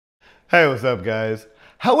Hey, what's up guys?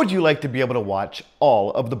 How would you like to be able to watch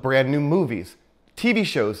all of the brand new movies, TV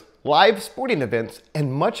shows, live sporting events,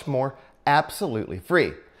 and much more absolutely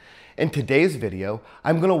free? In today's video,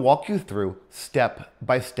 I'm going to walk you through step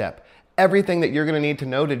by step everything that you're going to need to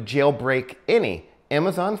know to jailbreak any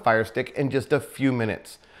Amazon FireStick in just a few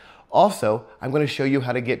minutes. Also, I'm going to show you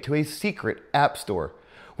how to get to a secret app store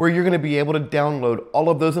where you're going to be able to download all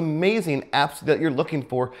of those amazing apps that you're looking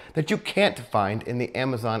for that you can't find in the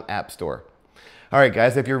Amazon App Store. All right,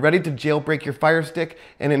 guys, if you're ready to jailbreak your FireStick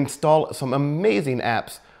and install some amazing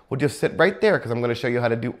apps, we'll just sit right there because I'm going to show you how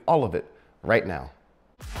to do all of it right now.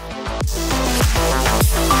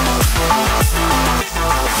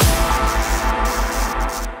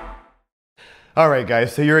 All right,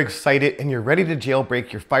 guys, so you're excited and you're ready to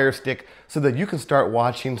jailbreak your FireStick so that you can start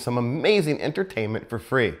watching some amazing entertainment for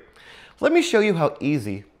free. Let me show you how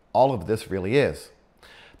easy all of this really is.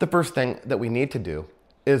 The first thing that we need to do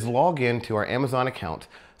is log into our Amazon account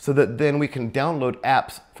so that then we can download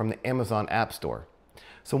apps from the Amazon App Store.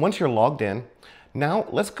 So once you're logged in, now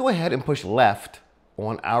let's go ahead and push left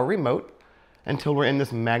on our remote until we're in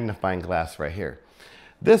this magnifying glass right here.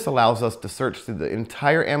 This allows us to search through the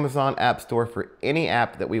entire Amazon App Store for any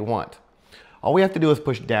app that we want. All we have to do is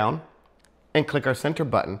push down and click our center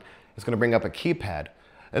button. It's going to bring up a keypad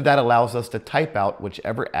that allows us to type out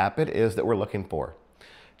whichever app it is that we're looking for.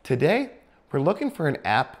 Today, we're looking for an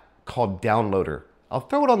app called Downloader. I'll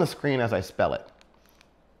throw it on the screen as I spell it.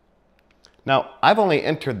 Now, I've only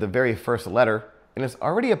entered the very first letter and it's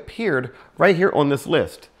already appeared right here on this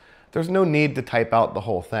list. There's no need to type out the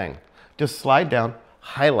whole thing. Just slide down,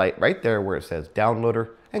 highlight right there where it says Downloader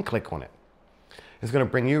and click on it. It's going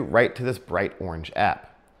to bring you right to this bright orange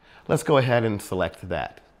app. Let's go ahead and select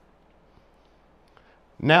that.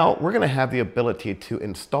 Now we're going to have the ability to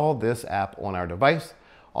install this app on our device.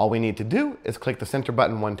 All we need to do is click the center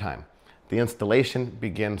button one time. The installation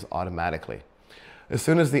begins automatically. As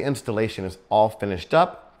soon as the installation is all finished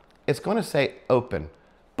up, it's going to say open,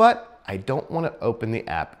 but I don't want to open the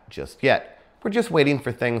app just yet. We're just waiting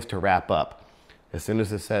for things to wrap up. As soon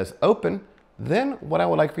as it says open, then what I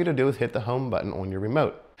would like for you to do is hit the home button on your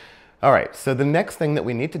remote. All right, so the next thing that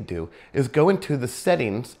we need to do is go into the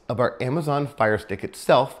settings of our Amazon FireStick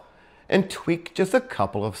itself and tweak just a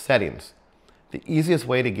couple of settings. The easiest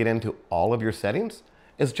way to get into all of your settings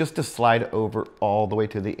is just to slide over all the way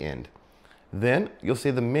to the end. Then you'll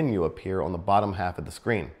see the menu appear on the bottom half of the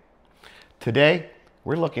screen. Today,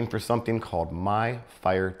 we're looking for something called My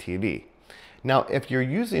Fire TV. Now, if you're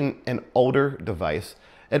using an older device,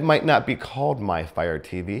 it might not be called My Fire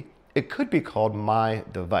TV. It could be called My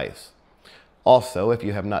Device. Also, if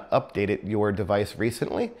you have not updated your device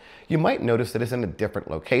recently, you might notice that it's in a different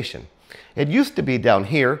location. It used to be down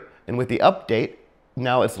here, and with the update,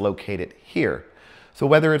 now it's located here. So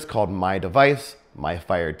whether it's called My Device, My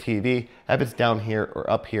Fire TV, if it's down here or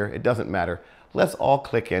up here, it doesn't matter. Let's all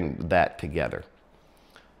click in that together.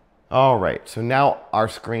 All right, so now our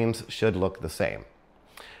screens should look the same.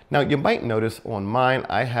 Now you might notice on mine,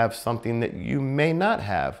 I have something that you may not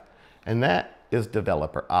have, and that is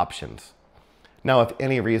developer options. Now, if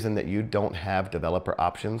any reason that you don't have developer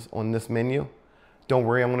options on this menu, don't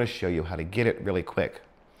worry, I'm going to show you how to get it really quick.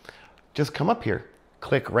 Just come up here,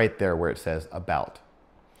 click right there where it says About.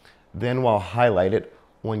 Then while highlighted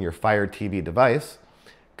on your Fire TV device,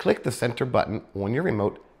 click the center button on your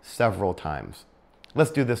remote several times.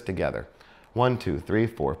 Let's do this together. 1, 2, 3,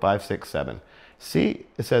 4, 5, 6, 7. See,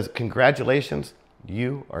 it says, congratulations,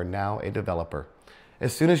 you are now a developer.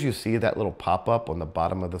 As soon as you see that little pop-up on the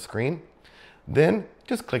bottom of the screen, then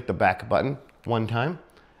just click the back button one time,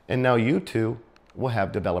 and now you too will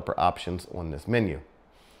have developer options on this menu.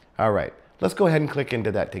 All right, let's go ahead and click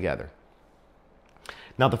into that together.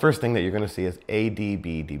 Now, the first thing that you're going to see is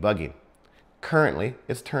ADB debugging. Currently,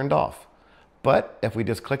 it's turned off, but if we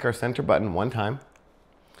just click our center button one time,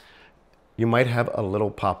 you might have a little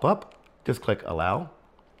pop-up. Just click Allow.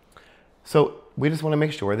 So we just want to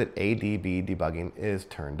make sure that ADB debugging is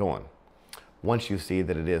turned on. Once you see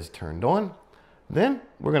that it is turned on, then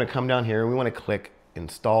we're going to come down here and we want to click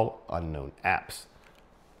Install Unknown Apps.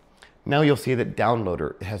 Now you'll see that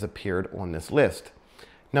Downloader has appeared on this list.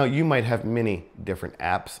 Now you might have many different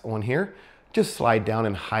apps on here. Just slide down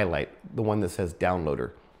and highlight the one that says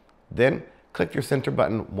Downloader. Then click your center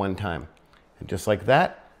button one time. And just like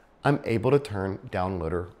that, I'm able to turn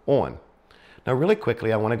Downloader on. Now really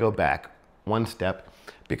quickly, I want to go back one step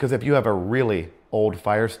because if you have a really old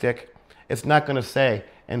FireStick, it's not going to say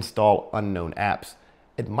Install Unknown Apps.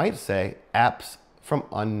 It might say Apps from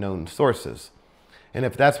Unknown Sources. And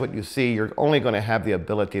if that's what you see, you're only going to have the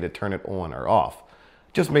ability to turn it on or off.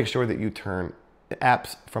 Just make sure that you turn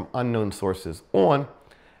apps from unknown sources on,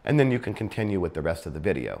 and then you can continue with the rest of the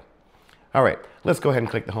video. All right, let's go ahead and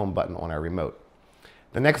click the home button on our remote.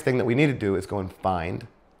 The next thing that we need to do is go and find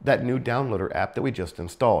that new downloader app that we just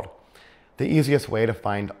installed. The easiest way to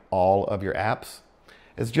find all of your apps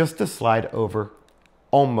is just to slide over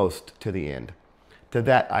almost to the end, to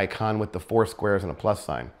that icon with the 4 squares and a plus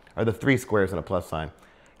sign, or the 3 squares and a plus sign.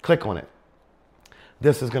 Click on it.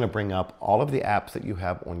 This is going to bring up all of the apps that you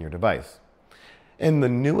have on your device. And the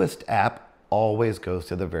newest app always goes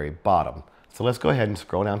to the very bottom. So let's go ahead and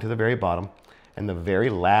scroll down to the very bottom. And the very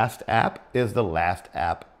last app is the last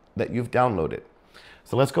app that you've downloaded.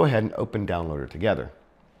 So let's go ahead and open Downloader together.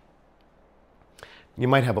 You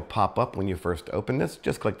might have a pop-up when you first open this.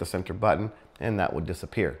 Just click the center button and that will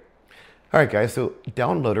disappear. All right, guys, so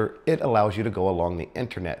Downloader, it allows you to go along the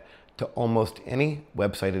internet to almost any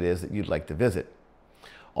website it is that you'd like to visit.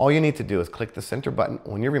 All you need to do is click the center button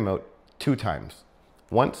on your remote 2 times.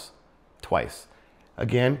 Once, twice.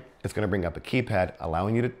 Again, it's going to bring up a keypad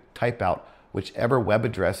allowing you to type out whichever web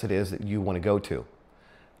address it is that you want to go to.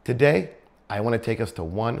 Today, I want to take us to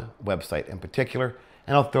one website in particular,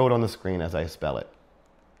 and I'll throw it on the screen as I spell it.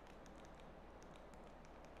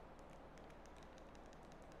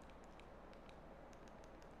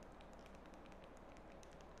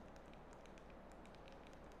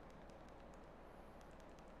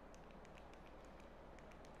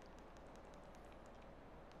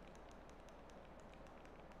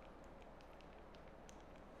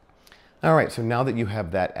 All right, so now that you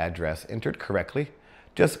have that address entered correctly,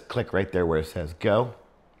 just click right there where it says Go.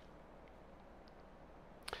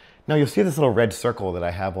 Now you'll see this little red circle that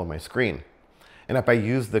I have on my screen. And if I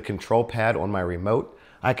use the control pad on my remote,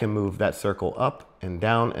 I can move that circle up and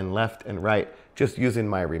down and left and right just using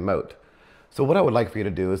my remote. So what I would like for you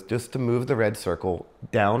to do is just to move the red circle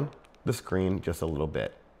down the screen just a little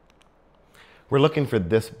bit. We're looking for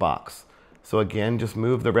this box. So again, just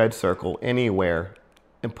move the red circle anywhere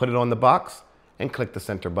and put it on the box and click the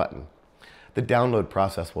center button. The download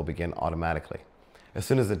process will begin automatically. As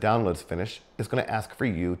soon as the download's finished, it's going to ask for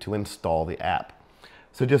you to install the app.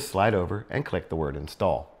 So just slide over and click the word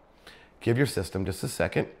install. Give your system just a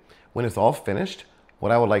second. When it's all finished,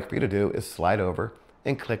 what I would like for you to do is slide over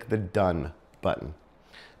and click the done button.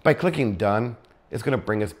 By clicking done, it's going to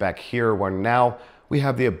bring us back here where now we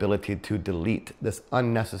have the ability to delete this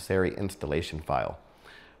unnecessary installation file.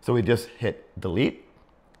 So we just hit delete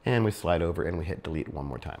and we slide over and we hit delete one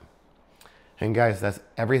more time. And guys, that's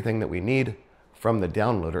everything that we need from the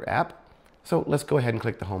downloader app. So let's go ahead and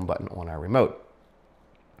click the home button on our remote.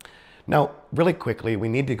 Now, really quickly, we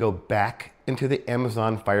need to go back into the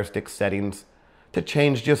Amazon FireStick settings to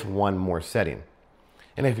change just one more setting.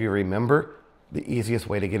 And if you remember, the easiest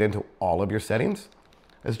way to get into all of your settings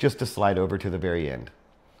is just to slide over to the very end.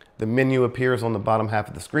 The menu appears on the bottom half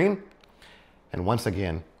of the screen. And once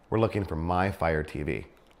again, we're looking for My Fire TV.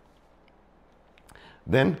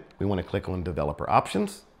 Then we want to click on Developer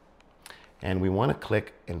Options, and we want to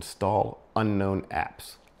click Install Unknown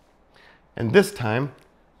Apps. And this time,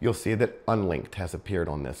 you'll see that Unlinked has appeared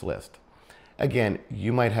on this list. Again,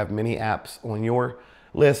 you might have many apps on your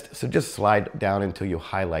list, so just slide down until you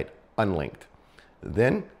highlight Unlinked.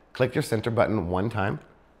 Then click your center button one time,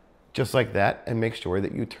 just like that, and make sure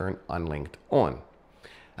that you turn Unlinked on.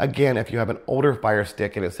 Again, if you have an older Fire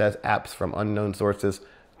Stick and it says apps from unknown sources,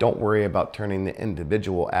 don't worry about turning the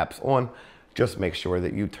individual apps on. Just make sure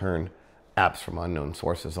that you turn apps from unknown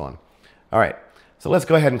sources on. All right, so let's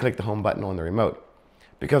go ahead and click the home button on the remote,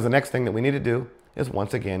 because the next thing that we need to do is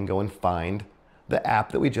once again go and find the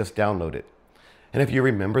app that we just downloaded. And if you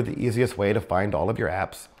remember, the easiest way to find all of your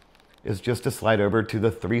apps is just to slide over to the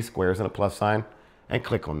 3 squares and a plus sign and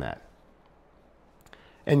click on that.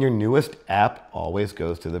 And your newest app always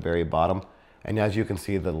goes to the very bottom. And as you can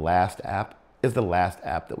see, the last app is the last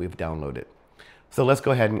app that we've downloaded. So let's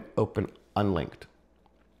go ahead and open Unlinked.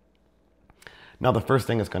 Now the first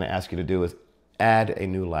thing it's going to ask you to do is add a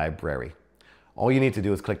new library. All you need to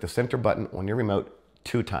do is click the center button on your remote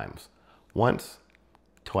 2 times. Once,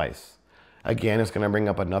 twice. Again, it's going to bring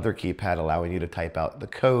up another keypad allowing you to type out the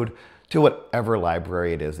code to whatever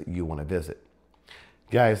library it is that you want to visit.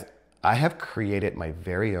 Guys, I have created my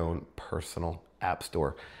very own personal app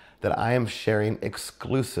store that I am sharing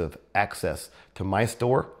exclusive access to my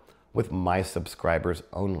store with my subscribers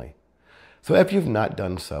only. So if you've not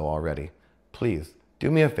done so already, please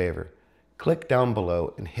do me a favor, click down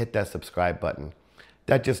below and hit that subscribe button.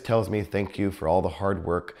 That just tells me thank you for all the hard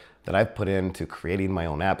work that I've put into creating my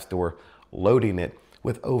own app store, loading it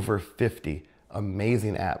with over 50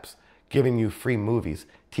 amazing apps, giving you free movies,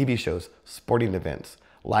 TV shows, sporting events,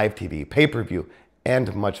 live TV, pay-per-view,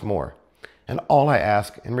 and much more. And all I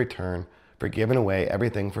ask in return for giving away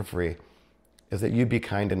everything for free is that you be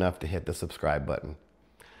kind enough to hit the subscribe button.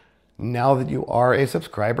 Now that you are a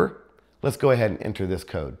subscriber, let's go ahead and enter this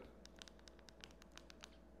code.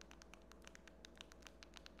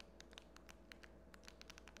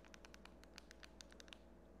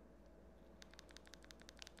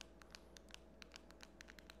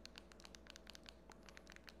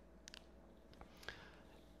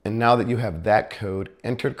 And now that you have that code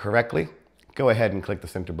entered correctly, go ahead and click the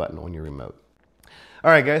center button on your remote.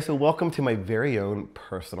 All right, guys, so welcome to my very own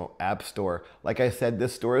personal app store. Like I said,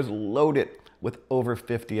 this store is loaded with over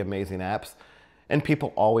 50 amazing apps, and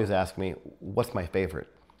people always ask me, what's my favorite?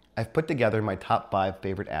 I've put together my top 5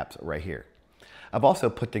 favorite apps right here. I've also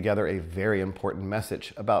put together a very important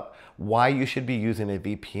message about why you should be using a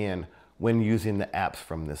VPN when using the apps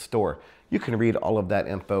from this store. You can read all of that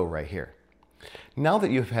info right here. Now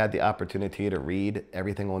that you've had the opportunity to read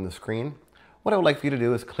everything on the screen, what I would like for you to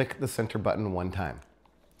do is click the center button one time.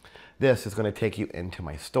 This is going to take you into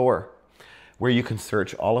my store where you can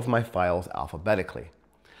search all of my files alphabetically.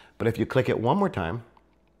 But if you click it one more time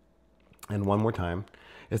and one more time,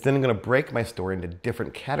 it's then going to break my store into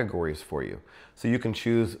different categories for you. So you can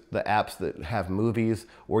choose the apps that have movies,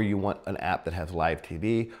 or you want an app that has live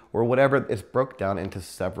TV, or whatever. It's broke down into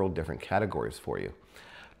several different categories for you.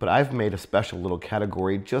 But I've made a special little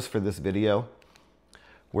category just for this video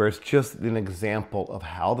where it's just an example of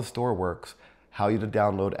how the store works, how you to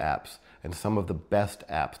download apps, and some of the best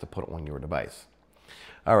apps to put on your device.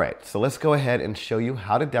 All right, so let's go ahead and show you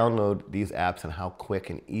how to download these apps and how quick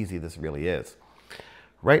and easy this really is.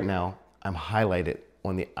 Right now, I'm highlighted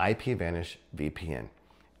on the IPVanish VPN.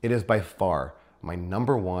 It is by far my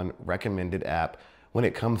 #1 recommended app when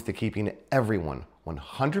it comes to keeping everyone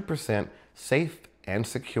 100% safe and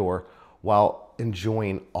secure while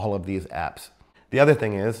enjoying all of these apps. The other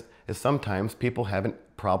thing is sometimes people have a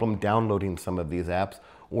problem downloading some of these apps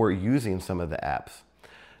or using some of the apps.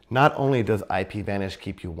 Not only does IPVanish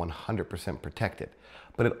keep you 100% protected,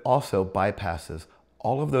 but it also bypasses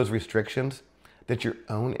all of those restrictions that your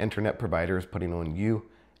own internet provider is putting on you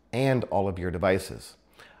and all of your devices.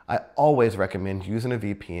 I always recommend using a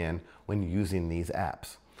VPN when using these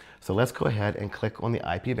apps. So let's go ahead and click on the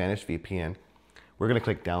IPVanish VPN. We're going to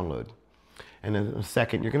click download. And in a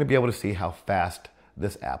second, you're going to be able to see how fast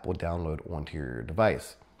this app will download onto your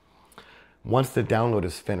device. Once the download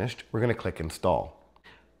is finished, we're going to click install.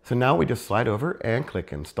 So now we just slide over and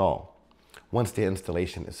click install. Once the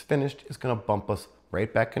installation is finished, it's going to bump us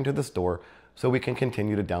right back into the store so we can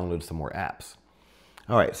continue to download some more apps.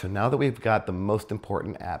 All right, so now that we've got the most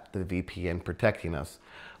important app, the VPN protecting us,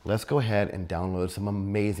 let's go ahead and download some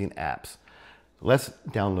amazing apps. Let's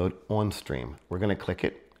download OnStream. We're going to click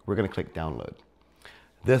it. We're going to click download.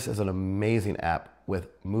 This is an amazing app with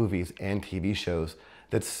movies and TV shows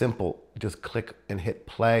that's simple. Just click and hit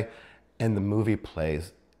play and the movie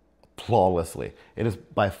plays flawlessly. It is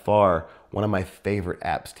by far one of my favorite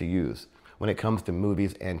apps to use when it comes to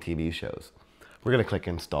movies and TV shows. We're going to click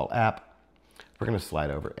install app. We're going to slide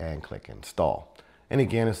over and click install. And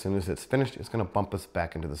again, as soon as it's finished, it's going to bump us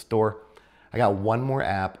back into the store. I got one more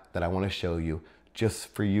app that I want to show you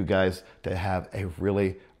just for you guys to have a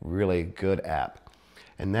really, really good app.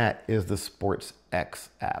 And that is the SportsX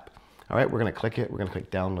app. All right, we're going to click it. We're going to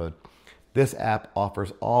click download. This app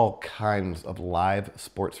offers all kinds of live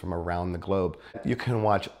sports from around the globe. You can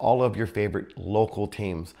watch all of your favorite local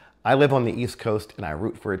teams. I live on the East Coast and I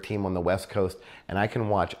root for a team on the West Coast, and I can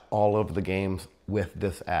watch all of the games with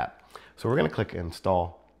this app. So we're going to click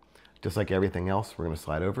install. Just like everything else, we're going to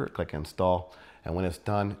slide over, click install, and when it's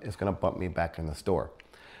done, it's going to bump me back in the store.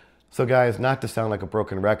 So guys, not to sound like a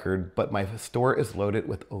broken record, but my store is loaded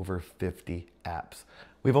with over 50 apps.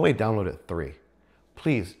 We've only downloaded 3.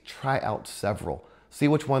 Please try out several. See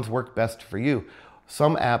which ones work best for you.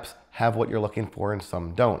 Some apps have what you're looking for and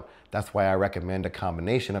some don't. That's why I recommend a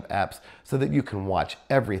combination of apps so that you can watch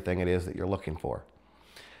everything it is that you're looking for.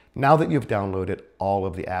 Now that you've downloaded all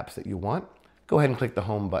of the apps that you want, go ahead and click the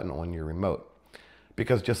home button on your remote.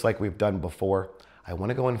 Because just like we've done before, I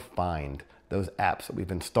want to go and find those apps that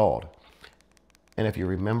we've installed. And if you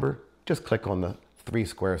remember, just click on the 3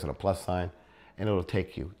 squares and a plus sign, and it'll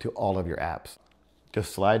take you to all of your apps.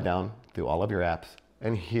 Just slide down through all of your apps,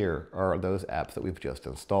 and here are those apps that we've just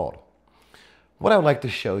installed. What I would like to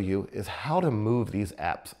show you is how to move these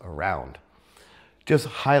apps around. Just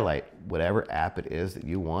highlight whatever app it is that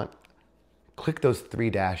you want. Click those 3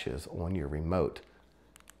 dashes on your remote.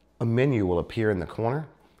 A menu will appear in the corner.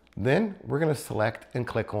 Then we're going to select and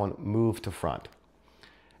click on Move to Front.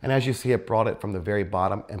 And as you see, it brought it from the very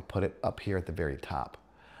bottom and put it up here at the very top.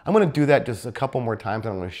 I'm going to do that just a couple more times,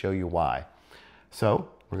 and I'm going to show you why. So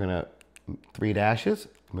we're gonna 3 dashes,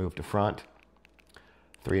 move to front,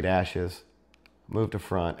 3 dashes, move to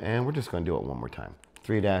front, and we're just gonna do it one more time.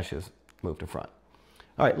 3 dashes, move to front.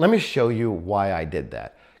 All right, let me show you why I did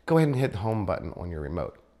that. Go ahead and hit the home button on your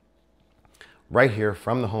remote. Right here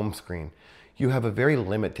from the home screen, you have a very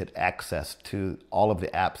limited access to all of the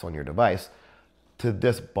apps on your device to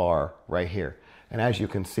this bar right here. And as you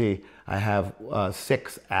can see, I have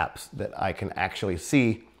 6 apps that I can actually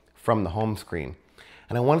see from the home screen.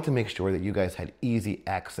 And I wanted to make sure that you guys had easy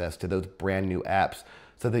access to those brand new apps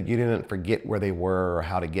so that you didn't forget where they were or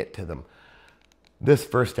how to get to them. This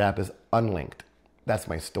first app is unlinked. That's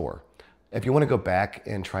my store. If you want to go back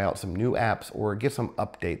and try out some new apps or get some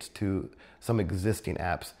updates to some existing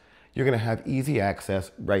apps, you're going to have easy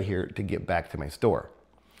access right here to get back to my store.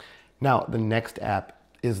 Now, the next app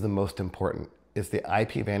is the most important. It's the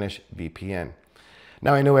IPVanish VPN.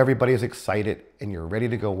 Now, I know everybody is excited and you're ready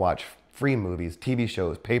to go watch free movies, TV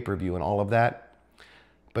shows, pay-per-view, and all of that.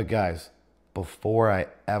 But guys, before I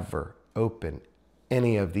ever open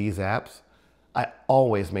any of these apps, I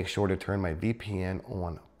always make sure to turn my VPN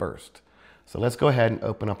on first. So let's go ahead and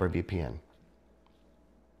open up our VPN.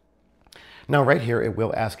 Now right here, it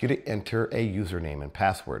will ask you to enter a username and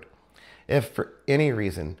password. If for any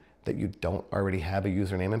reason that you don't already have a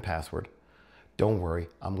username and password, don't worry,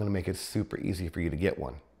 I'm gonna make it super easy for you to get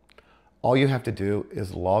one. All you have to do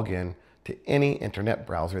is log in to any internet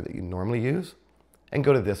browser that you normally use and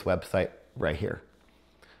go to this website right here.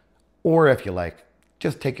 Or if you like,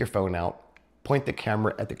 just take your phone out, point the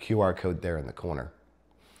camera at the QR code there in the corner.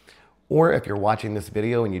 Or if you're watching this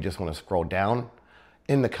video and you just want to scroll down,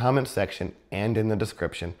 in the comment section and in the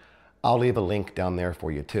description, I'll leave a link down there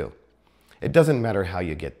for you too. It doesn't matter how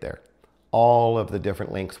you get there. All of the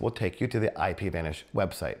different links will take you to the IPVanish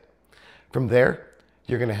website. From there,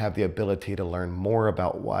 you're going to have the ability to learn more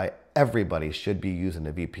about why everybody should be using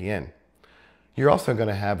a VPN. You're also going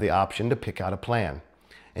to have the option to pick out a plan.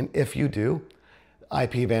 And if you do,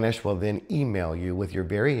 IPVanish will then email you with your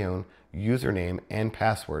very own username and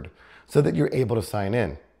password so that you're able to sign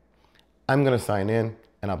in. I'm going to sign in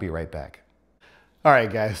and I'll be right back. All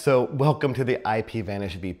right, guys, so welcome to the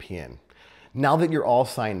IPVanish VPN. Now that you're all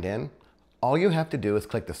signed in, all you have to do is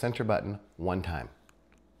click the center button one time.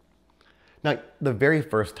 Now, the very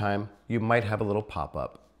first time, you might have a little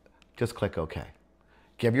pop-up. Just click OK.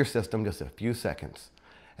 Give your system just a few seconds.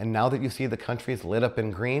 And now that you see the countries lit up in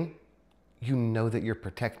green, you know that you're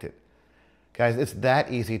protected. Guys, it's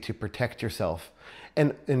that easy to protect yourself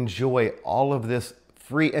and enjoy all of this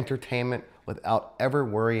free entertainment without ever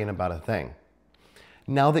worrying about a thing.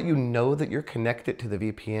 Now that you know that you're connected to the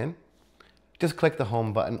VPN, just click the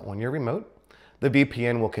home button on your remote. The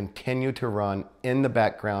VPN will continue to run in the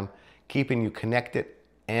background, keeping you connected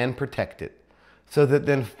and protected, so that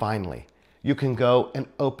then finally you can go and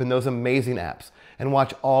open those amazing apps and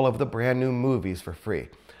watch all of the brand new movies for free.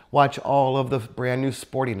 Watch all of the brand new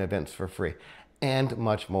sporting events for free, and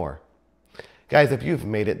much more. Guys, if you've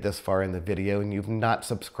made it this far in the video and you've not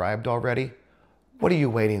subscribed already, what are you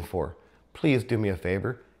waiting for? Please do me a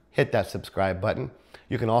favor, hit that subscribe button.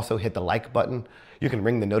 You can also hit the like button. You can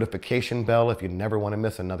ring the notification bell if you never want to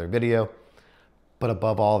miss another video. But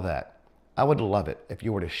above all that, I would love it if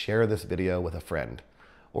you were to share this video with a friend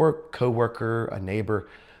or a coworker, a neighbor,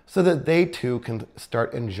 so that they too can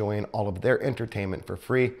start enjoying all of their entertainment for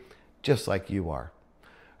free, just like you are.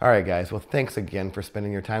 All right, guys, well, thanks again for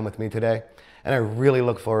spending your time with me today, and I really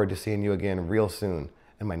look forward to seeing you again real soon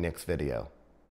in my next video.